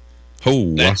out there.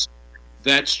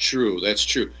 That's true. That's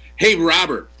true. Hey,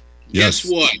 Robert, yes.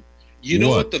 Guess what? You know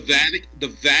what?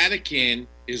 The Vatican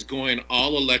is going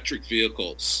all electric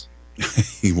vehicles.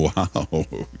 Wow.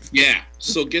 Yeah.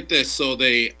 So get this. So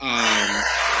they I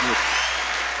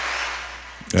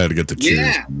had to get the cheers.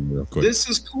 Yeah. Real quick. This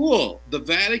is cool. The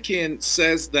Vatican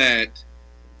says that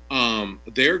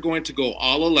they're going to go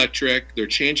all electric. They're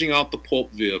changing out the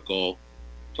Pope vehicle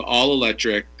to all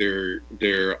electric. They've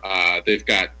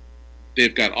got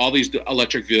all these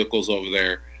electric vehicles over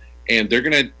there, and they're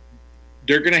gonna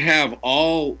have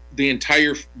all the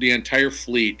entire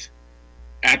fleet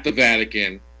at the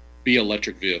Vatican be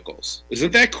electric vehicles.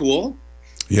 Isn't that cool?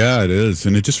 Yeah, it is,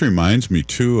 and it just reminds me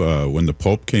too. When the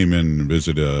Pope came in and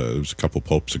visited, it was a couple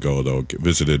popes ago though,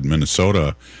 visited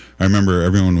Minnesota. I remember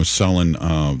everyone was selling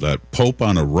that Pope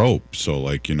on a rope. So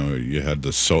like you had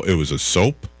it was a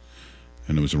soap.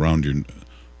 And it was around your.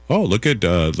 Oh, look at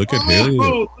Haley.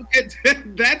 Oh,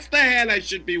 that's the hat I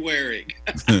should be wearing.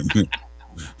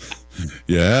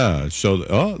 Yeah. So,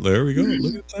 there we go.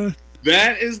 Look at that.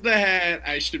 That is the hat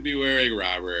I should be wearing,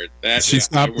 Robert. She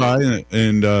stopped by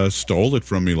and stole it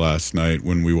from me last night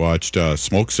when we watched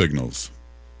Smoke Signals.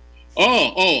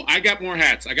 Oh! I got more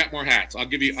hats. I'll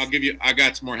give you. I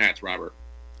got some more hats, Robert.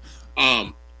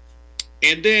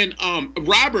 And then,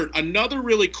 Robert, another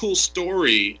really cool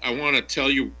story I want to tell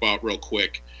you about real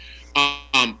quick.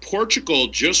 Portugal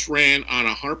just ran on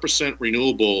 100%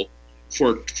 renewable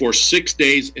for 6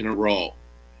 days in a row.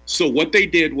 So what they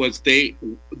did was they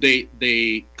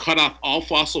cut off all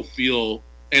fossil fuel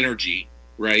energy,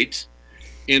 right?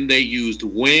 And they used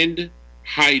wind,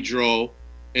 hydro,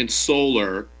 and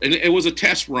solar. And it was a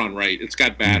test run, right? It's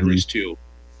got batteries too.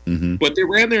 Mm-hmm. But they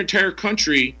ran their entire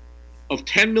country of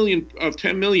 10 million.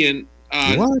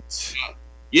 What?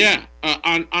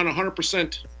 On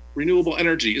 100% renewable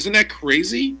energy. Isn't that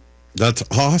crazy? That's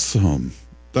awesome.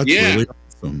 That's really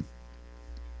awesome.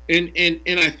 And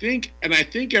I think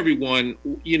everyone,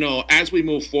 as we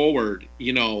move forward,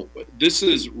 this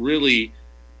is really,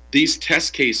 these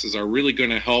test cases are really going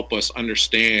to help us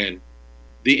understand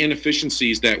the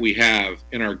inefficiencies that we have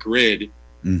in our grid,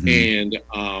 and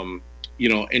and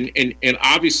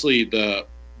obviously the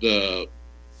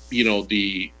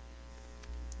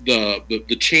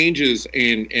changes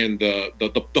and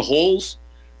the holes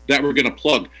that we're going to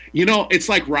plug. It's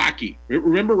like Rocky.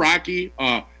 Remember Rocky?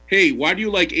 Hey, why do you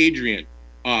like Adrian?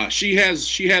 She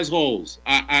has holes.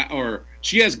 Or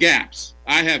she has gaps.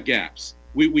 I have gaps.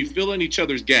 We fill in each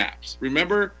other's gaps.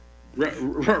 Remember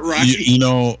Rocky?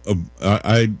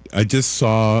 I just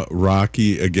saw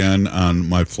Rocky again on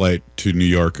my flight to New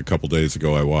York a couple days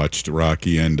ago. I watched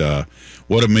Rocky, and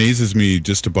what amazes me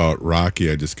just about Rocky,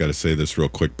 I just got to say this real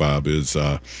quick, Bob, is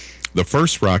the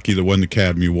first Rocky that won the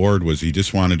Academy Award was he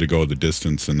just wanted to go the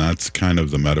distance, and that's kind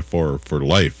of the metaphor for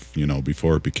life.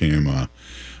 Before it became a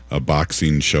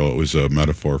boxing show, it was a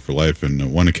metaphor for life,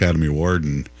 and won Academy Award,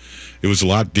 and it was a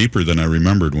lot deeper than I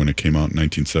remembered when it came out in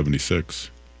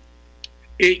 1976.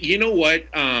 You know what?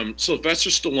 Sylvester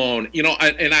Stallone,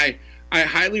 I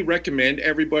highly recommend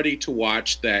everybody to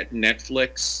watch that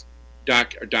Netflix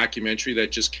documentary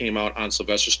that just came out on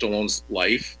Sylvester Stallone's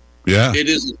life. Yeah. It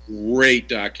is a great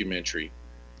documentary.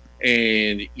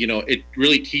 And, he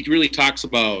really talks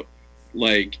about,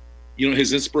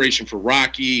 his inspiration for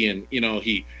Rocky, and,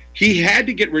 he had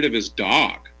to get rid of his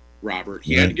dog, Robert.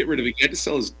 He had to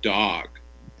sell his dog.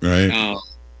 Right.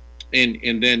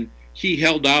 And then he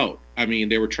held out. I mean,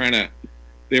 they were trying to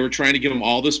give him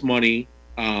all this money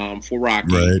for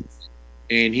Rocky, right?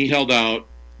 And he held out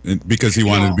because he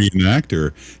wanted to be an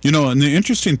actor. And the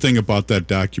interesting thing about that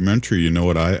documentary,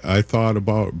 what I thought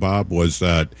about, Bob, was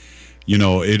that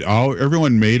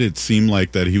everyone made it seem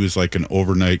like that he was like an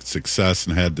overnight success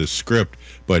and had this script,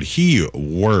 but he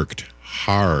worked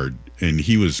hard, and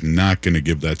he was not going to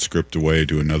give that script away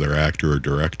to another actor or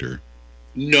director.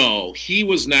 No, he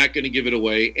was not going to give it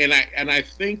away, and I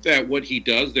think that what he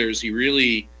does there is he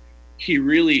really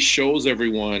shows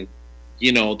everyone,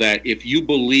 that if you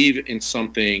believe in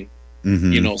something,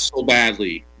 so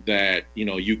badly that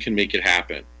you can make it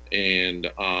happen, and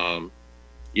I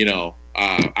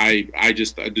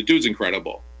just the dude's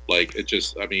incredible.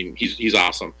 He's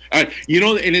awesome. And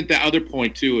at the other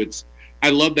point too, I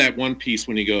love that one piece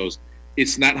when he goes,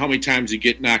 "It's not how many times you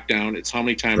get knocked down; it's how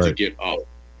many times you get up."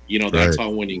 That's how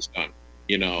winning's done.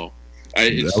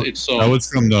 It's so. That was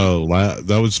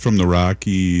from the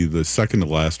Rocky, the second to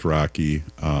last Rocky,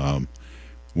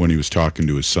 when he was talking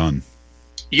to his son.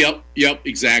 Yep,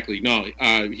 exactly. No,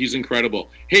 he's incredible.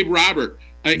 Hey, Robert,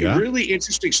 a really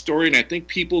interesting story, and I think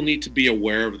people need to be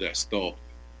aware of this, though.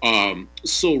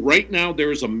 So right now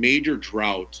there is a major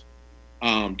drought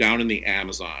down in the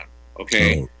Amazon.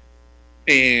 Okay,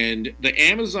 and the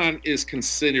Amazon is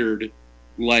considered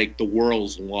like the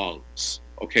world's lungs.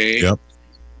 Okay. Yep.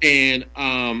 And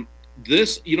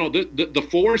this, the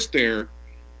forest there,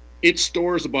 it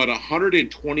stores about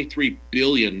 123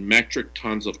 billion metric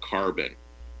tons of carbon.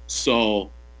 So,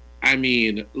 I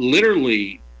mean,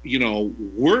 literally,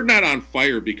 we're not on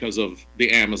fire because of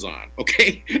the Amazon.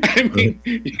 Okay. I mean,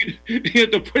 you have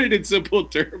to put it in simple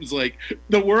terms, like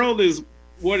the world is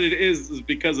what it is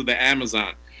because of the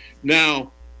Amazon.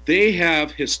 Now, they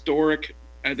have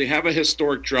a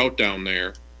historic drought down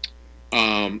there.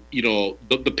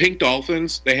 The pink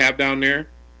dolphins they have down there,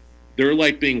 they're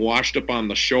like being washed up on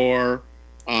the shore.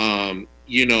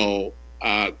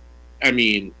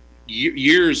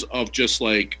 Years of just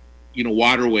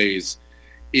waterways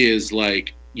is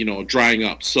drying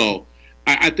up. So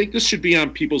I think this should be on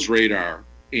people's radar,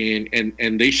 and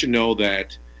they should know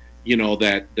that,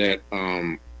 that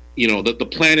the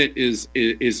planet is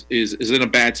in a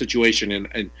bad situation,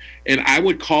 and I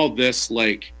would call this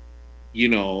what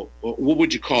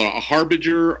would you call it? A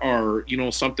harbinger, or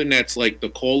something that's like the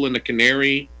coal and the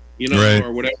canary, right,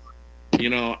 or whatever.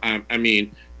 I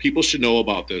mean, people should know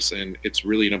about this, and it's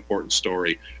really an important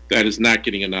story that is not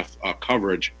getting enough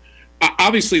coverage.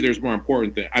 Obviously, there's more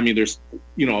important things. I mean, there's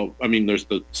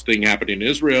the thing happening in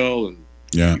Israel and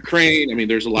Ukraine. I mean,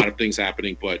 there's a lot of things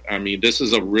happening, but I mean, this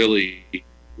is a really,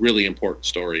 really important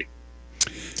story.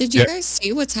 Did you guys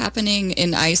see what's happening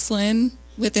in Iceland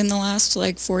within the last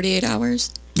 48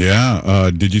 hours? Yeah.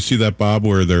 Did you see that, Bob,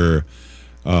 where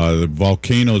the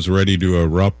volcano's ready to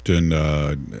erupt and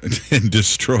and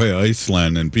destroy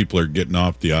Iceland, and people are getting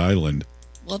off the island.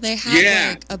 Well, they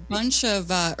had like a bunch of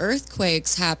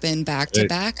earthquakes happen back to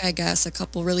back. I guess a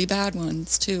couple really bad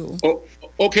ones too. Oh,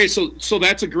 okay. So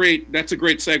that's a great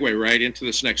segue right into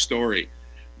this next story,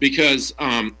 because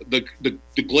the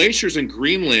glaciers in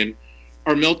Greenland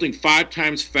are melting 5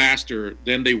 times faster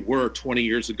than they were 20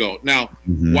 years ago. Now,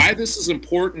 why this is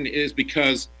important is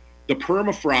because the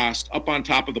permafrost up on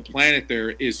top of the planet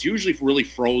there is usually really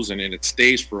frozen, and it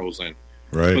stays frozen.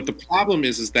 Right. But the problem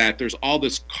is that there's all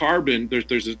this carbon. There's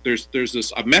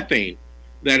this methane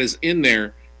that is in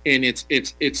there, and it's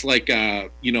like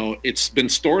it's been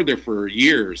stored there for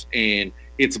years, and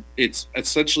it's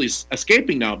essentially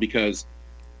escaping now because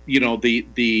the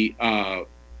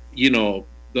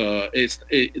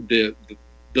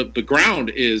ground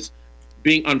is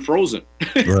being unfrozen,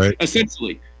 right?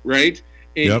 Essentially, right?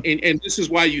 And this is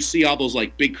why you see all those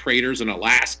like big craters in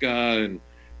Alaska and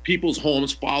people's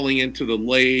homes falling into the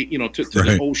lake, to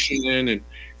the ocean,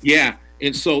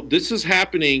 and so this is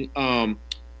happening at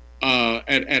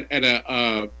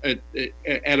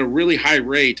a really high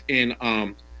rate, and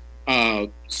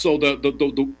so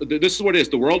this is what it is.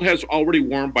 The world has already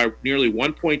warmed by nearly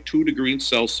 1.2 degrees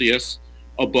Celsius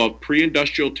above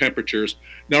pre-industrial temperatures.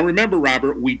 Now remember,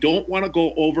 Robert, we don't want to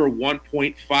go over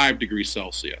 1.5 degrees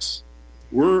Celsius.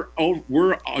 We're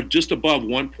just above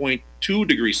 1.2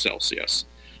 degrees Celsius.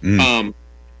 And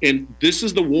this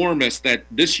is the warmest that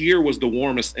this year was the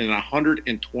warmest in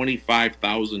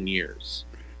 125,000 years.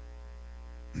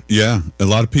 Yeah, a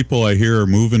lot of people I hear are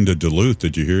moving to Duluth.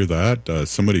 Did you hear that?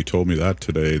 Somebody told me that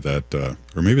today, that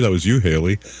or maybe that was you,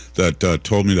 Haley, that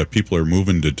told me that people are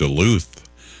moving to Duluth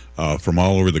from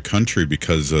all over the country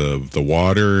because of the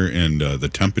water and the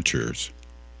temperatures.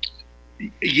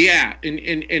 Yeah,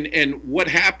 and what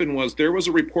happened was there was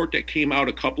a report that came out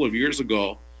a couple of years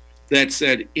ago that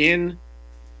said in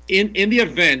the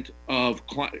event of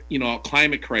a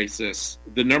climate crisis,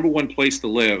 the number one place to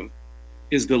live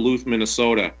is Duluth,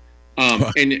 Minnesota.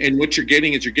 And what you're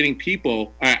getting is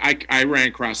people. I ran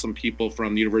across some people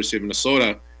from the University of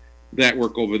Minnesota that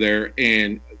work over there,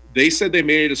 and they said they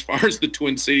made it as far as the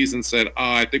Twin Cities and said,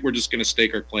 I think we're just going to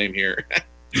stake our claim here.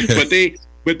 but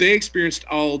they experienced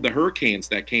all the hurricanes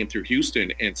that came through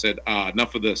Houston and said,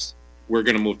 enough of this. We're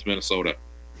going to move to Minnesota.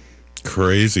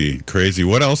 Crazy.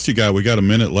 What else you got? We got a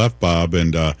minute left, Bob,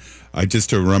 and I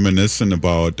just reminiscing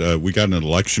about we got an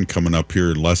election coming up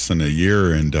here in less than a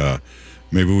year, and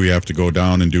maybe we have to go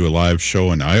down and do a live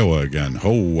show in Iowa again.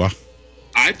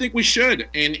 I think we should,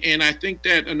 and I think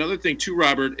that another thing too,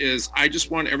 Robert, is I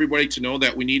just want everybody to know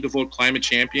that we need to vote climate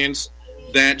champions.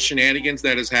 That shenanigans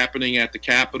that is happening at the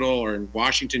Capitol or in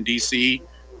Washington D.C.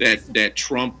 that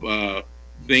Trump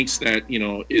thinks that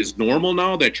is normal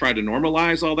now, that try to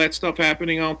normalize all that stuff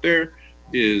happening out there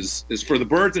is for the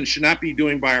birds and should not be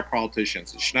doing by our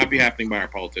politicians. It should not be happening by our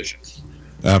politicians.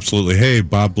 Absolutely. Hey,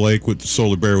 Bob Blake with the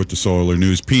Solar Bear with the Solar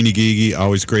News. Peeny Geegy,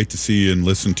 always great to see you and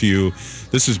listen to you.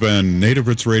 This has been Native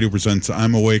Roots Radio presents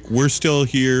I'm Awake. We're still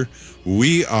here.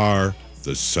 We are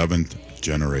the 7th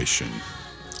generation.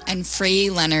 And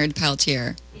free Leonard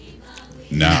Peltier.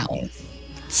 Now.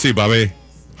 See you, Bobby.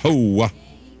 Ho.